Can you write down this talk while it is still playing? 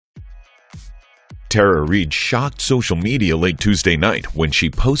Reid shocked social media late Tuesday night when she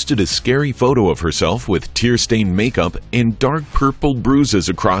posted a scary photo of herself with tear-stained makeup and dark purple bruises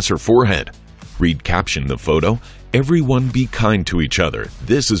across her forehead. Reid captioned the photo, "Everyone be kind to each other.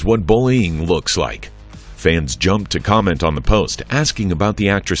 This is what bullying looks like." Fans jumped to comment on the post, asking about the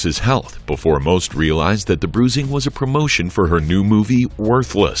actress's health, before most realized that the bruising was a promotion for her new movie,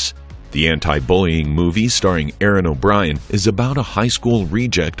 Worthless. The anti-bullying movie starring Erin O'Brien is about a high school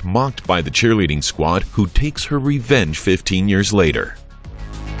reject mocked by the cheerleading squad who takes her revenge 15 years later.